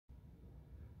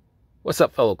What's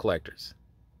up, fellow collectors?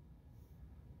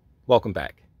 Welcome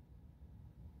back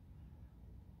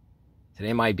to the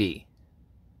M.I.B.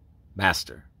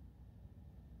 Master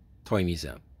Toy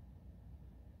Museum.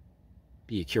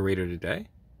 Be a curator today.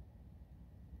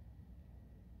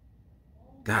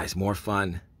 Guys, more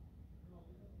fun,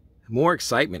 more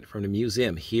excitement from the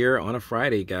museum here on a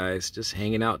Friday, guys. Just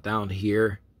hanging out down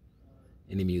here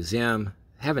in the museum.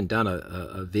 Haven't done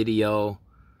a video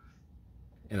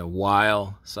in a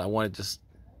while, so I wanted just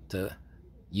to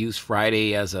use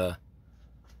Friday as a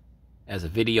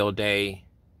video day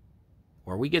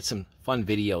where we get some fun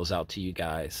videos out to you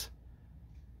guys.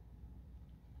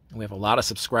 We have a lot of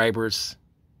subscribers.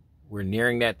 We're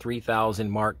nearing that 3,000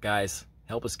 mark, guys.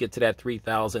 Help us get to that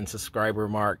 3,000 subscriber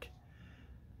mark.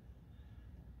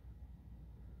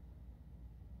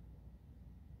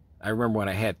 I remember when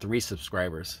I had 3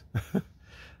 subscribers.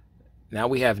 Now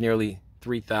we have nearly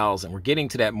 3,000. We're getting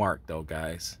to that mark though,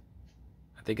 guys.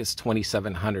 I think it's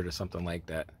 2,700 or something like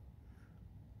that.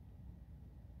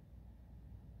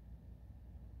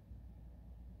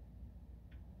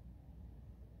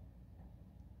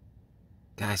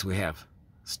 Guys, we have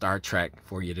Star Trek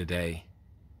for you today.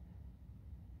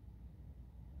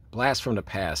 Blast from the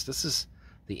past. This is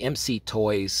the Emce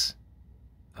Toys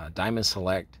Diamond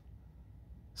Select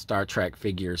Star Trek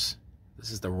figures.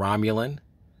 This is the Romulan.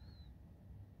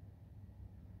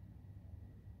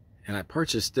 And I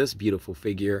purchased this beautiful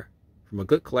figure from a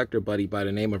good collector buddy by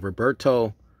the name of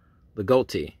Roberto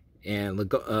Ligotti. And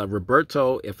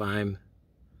Roberto, if I'm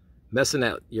messing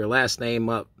your last name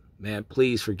up, man,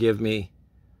 please forgive me.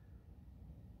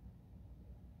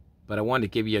 But I wanted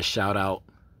to give you a shout out.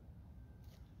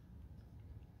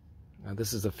 Now,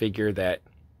 this is a figure that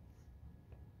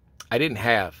I didn't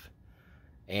have.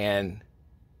 And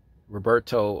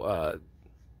Roberto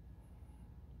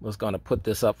was going to put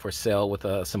this up for sale with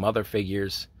some other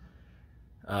figures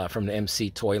from the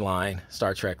Emce toy line,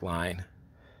 Star Trek line.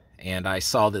 And I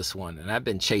saw this one, and I've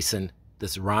been chasing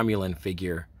this Romulan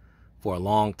figure for a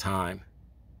long time.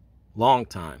 Long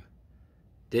time.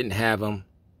 Didn't have him.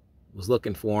 Was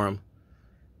looking for him.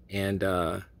 And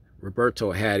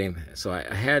Roberto had him. So I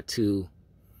had to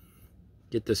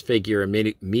get this figure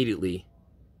immediately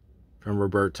from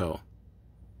Roberto.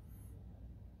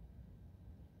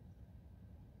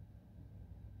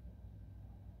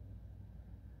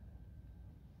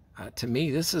 To me,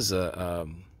 this is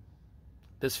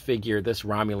this figure, this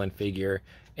Romulan figure,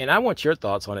 and I want your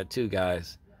thoughts on it too,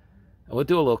 guys. We'll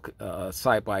do a little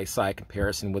side-by-side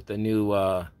comparison with the new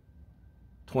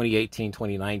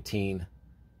 2018-2019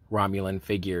 Romulan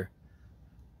figure.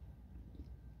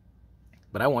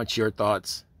 But I want your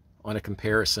thoughts on a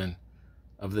comparison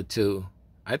of the two.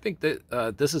 I think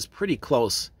that this is pretty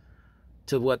close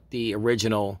to what the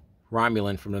original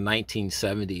Romulan from the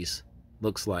 1970s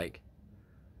looks like.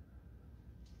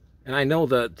 And I know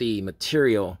that the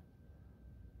material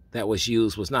that was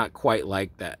used was not quite like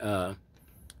that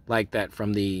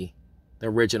from the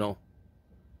original.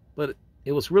 But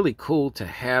it was really cool to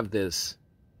have this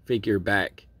figure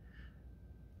back.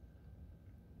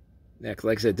 Yeah,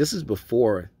 like I said, this is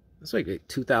before. It's like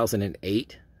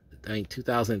 2008. I mean,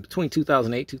 between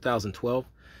 2008 2012.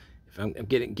 If I'm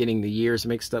getting the years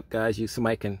mixed up, guys,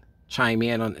 somebody can chime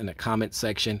in in the comment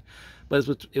section. But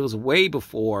it was way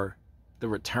before the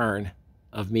return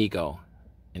of M.I.B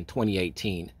in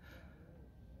 2018.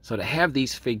 So to have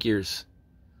these figures,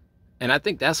 and I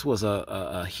think that was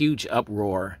a huge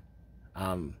uproar,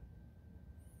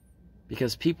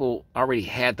 because people already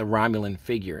had the Romulan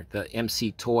figure, the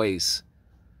Emce Toys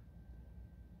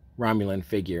Romulan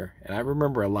figure. And I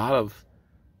remember a lot of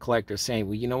collectors saying,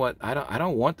 well, you know what, I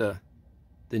don't want the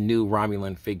new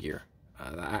Romulan figure.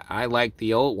 I like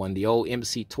the old one, the old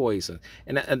Emce Toys.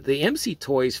 And the Emce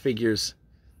Toys figures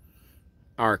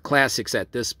are classics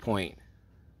at this point.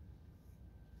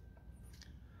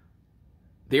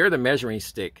 They're the measuring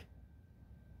stick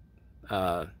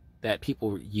that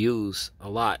people use a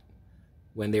lot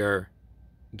when they're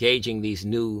gauging these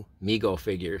new M.I.B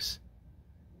figures.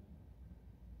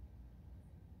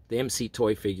 The Emce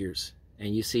toy figures.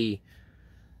 And you see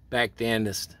back then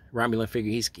this Romulan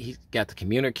figure, he's got the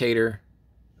communicator,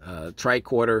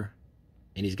 tricorder,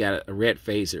 and he's got a red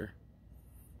phaser,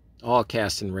 all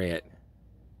cast in red.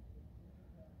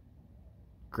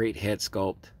 Great head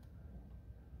sculpt,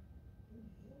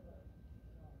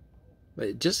 but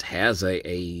it just has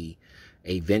a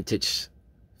vintage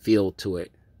feel to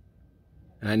it.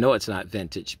 And I know it's not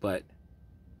vintage, but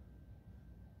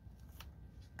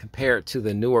compared to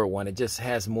the newer one, it just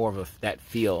has more of that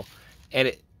feel.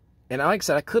 And like I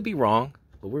said, I could be wrong,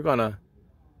 but we're gonna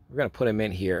put him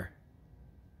in here.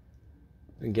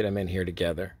 We can get him in here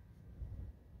together.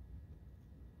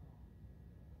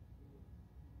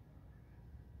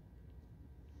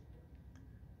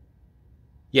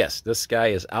 Yes, this guy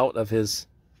is out of his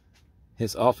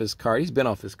off his card. He's been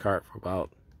off his card for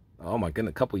about, oh my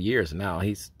goodness, a couple years now.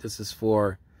 This is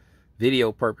for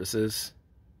video purposes.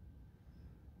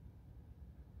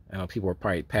 I know people are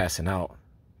probably passing out.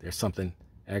 There's something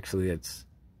actually that's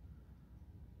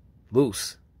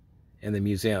loose in the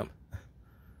museum.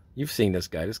 You've seen this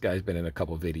guy. This guy's been in a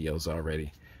couple videos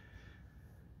already.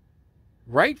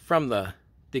 Right from the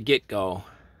get-go,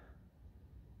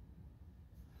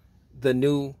 the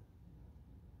new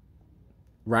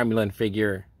Romulan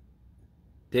figure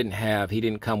he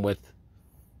didn't come with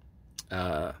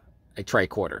a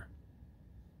tricorder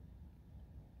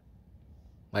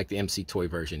like the MC toy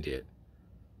version did.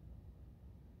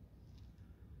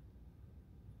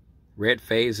 Red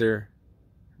phaser,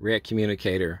 red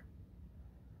communicator,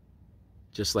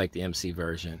 just like the MC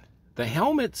version. The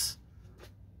helmets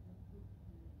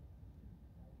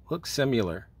look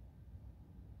similar,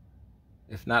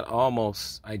 if not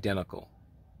almost identical.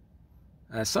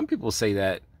 Some people say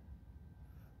that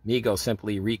M.I.B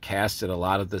simply recasted a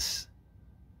lot of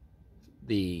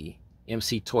the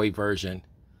MC toy version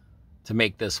to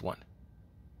make this one.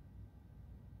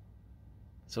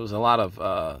 So there's a lot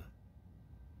of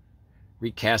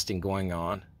recasting going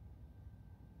on,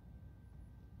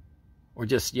 or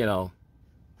just, you know,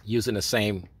 using the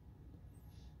same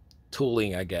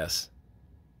tooling, I guess.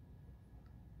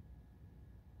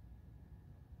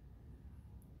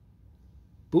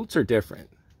 Boots are different,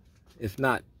 if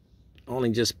not only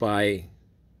just by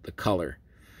the color.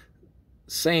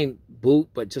 Same boot,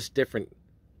 but just different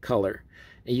color.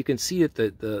 And you can see that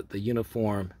the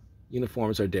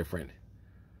uniforms are different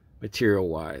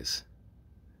material-wise.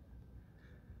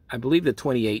 I believe the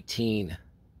 2018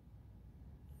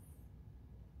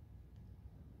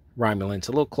 Romulan's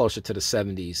a little closer to the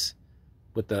 70s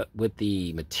with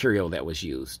the material that was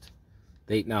used.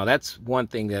 Now that's one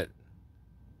thing that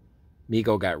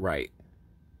M.I.B got right.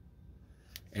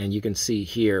 And you can see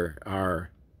here our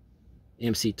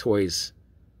MC Toys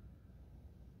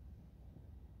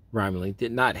Romulan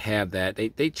did not have that.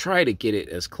 They tried to get it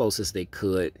as close as they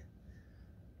could.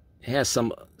 It has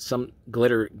some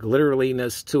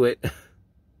glitterliness to it. A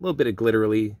little bit of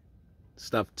glittery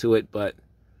stuff to it, but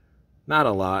not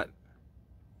a lot.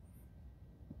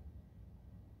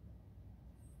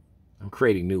 I'm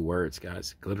creating new words,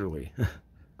 guys. Glitterly.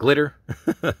 Glitter.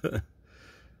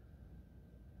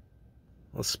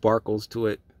 Little sparkles to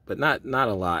it, but not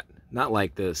a lot. Not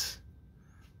like this.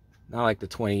 Not like the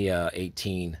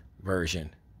 2018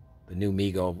 version, the new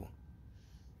M.I.B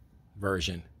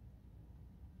version.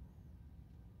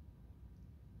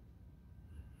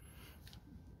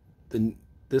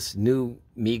 This new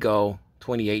M.I.B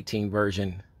 2018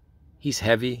 version, he's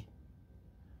heavy.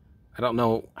 I don't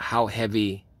know how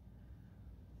heavy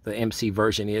the MC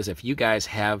version is. If you guys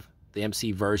have the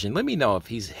MC version, let me know if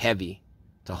he's heavy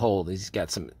to hold. He's got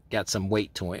some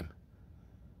weight to him,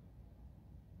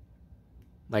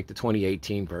 like the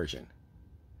 2018 version.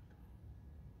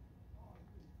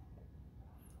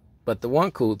 But the one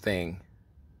cool thing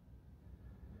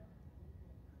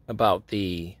about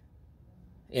the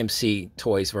MC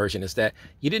Toys version is that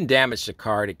you didn't damage the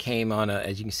card. It came on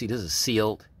as you can see, this is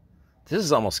sealed. This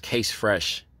is almost case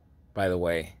fresh, by the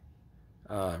way.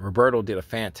 Roberto did a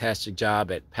fantastic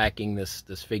job at packing this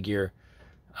figure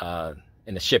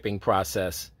in the shipping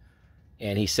process,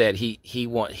 and he said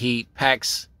he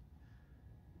packs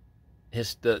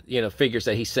the figures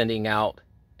that he's sending out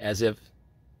as if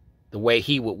the way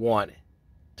he would want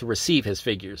to receive his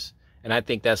figures, and I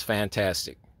think that's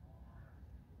fantastic.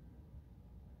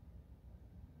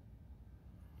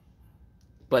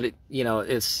 But it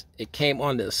came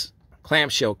on this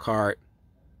clamshell card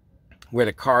where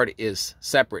the card is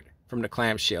separate from the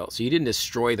clamshell, so you didn't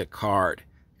destroy the card,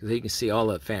 because you can see all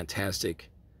the fantastic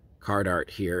card art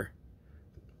here.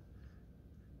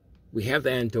 We have the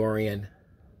Andorian.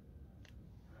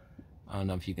 I don't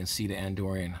know if you can see the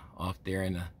Andorian off there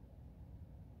in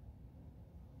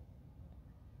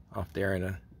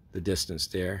the distance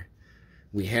there.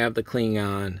 We have the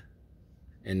Klingon,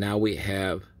 and now we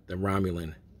have the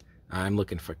Romulan. I'm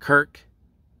looking for Kirk,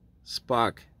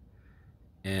 Spock,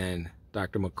 and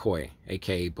Dr. McCoy,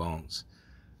 aka Bones.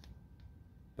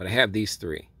 But I have these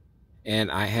three, and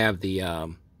I have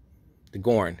the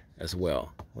Gorn as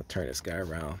well. We'll turn this guy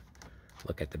around.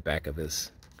 Look at the back of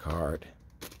his card.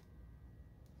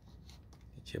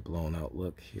 Get you a blown out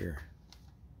look here.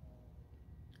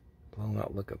 Blown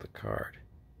out look of the card.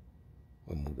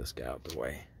 We'll move this guy out the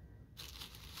way.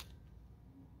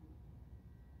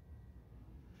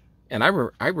 And I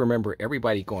remember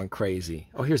everybody going crazy.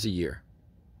 Oh, here's a year.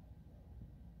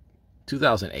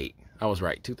 2008. I was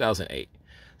right, 2008.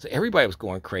 So everybody was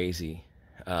going crazy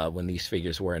when these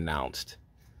figures were announced.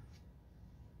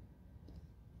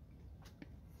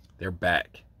 They're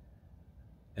back.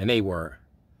 And they were.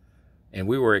 And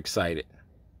we were excited.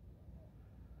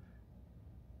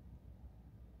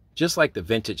 Just like the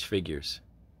vintage figures.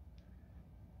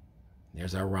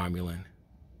 There's our Romulan.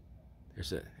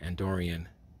 There's an Andorian.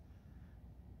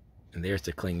 And there's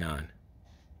the Klingon.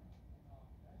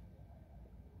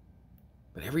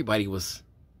 But everybody was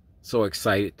so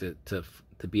excited to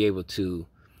be able to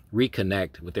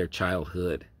reconnect with their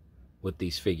childhood with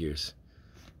these figures.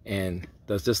 And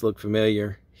does this look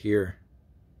familiar here?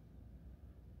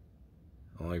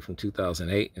 Only from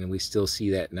 2008, and we still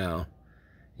see that now.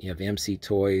 You have MC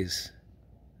Toys,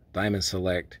 Diamond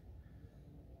Select,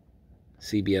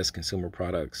 CBS Consumer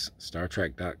Products,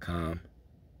 StarTrek.com.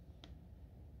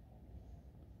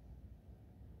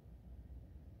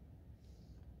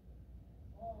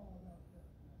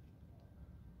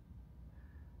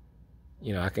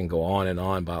 You know, I can go on and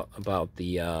on about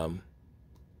the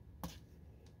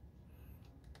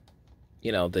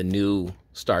you know, the new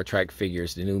Star Trek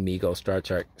figures, the new Mego Star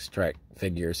Trek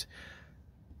figures.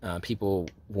 People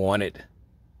wanted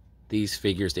these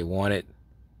figures. They wanted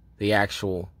the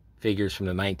actual figures from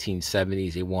the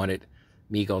 1970s. They wanted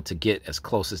Mego to get as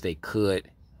close as they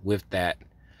could with that,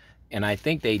 and I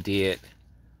think they did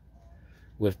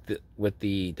with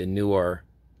the newer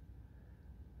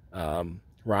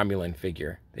Romulan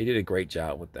figure. They did a great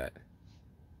job with that.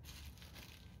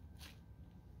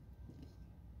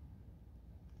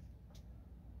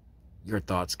 Your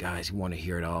thoughts, guys. You want to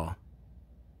hear it all.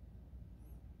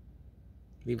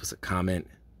 Leave us a comment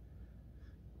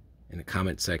in the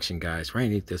comment section, guys, right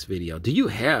underneath this video. Do you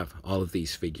have all of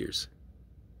these figures?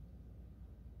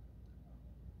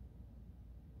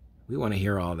 We want to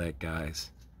hear all that, guys.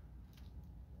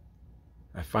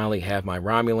 I finally have my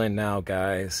Romulan now,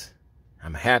 guys.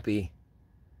 I'm happy.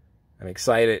 I'm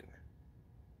excited.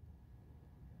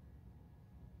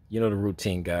 You know the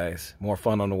routine, guys. More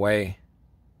fun on the way.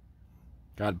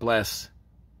 God bless.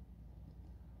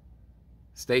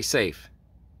 Stay safe.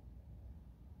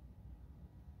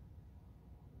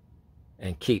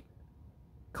 And keep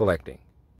collecting.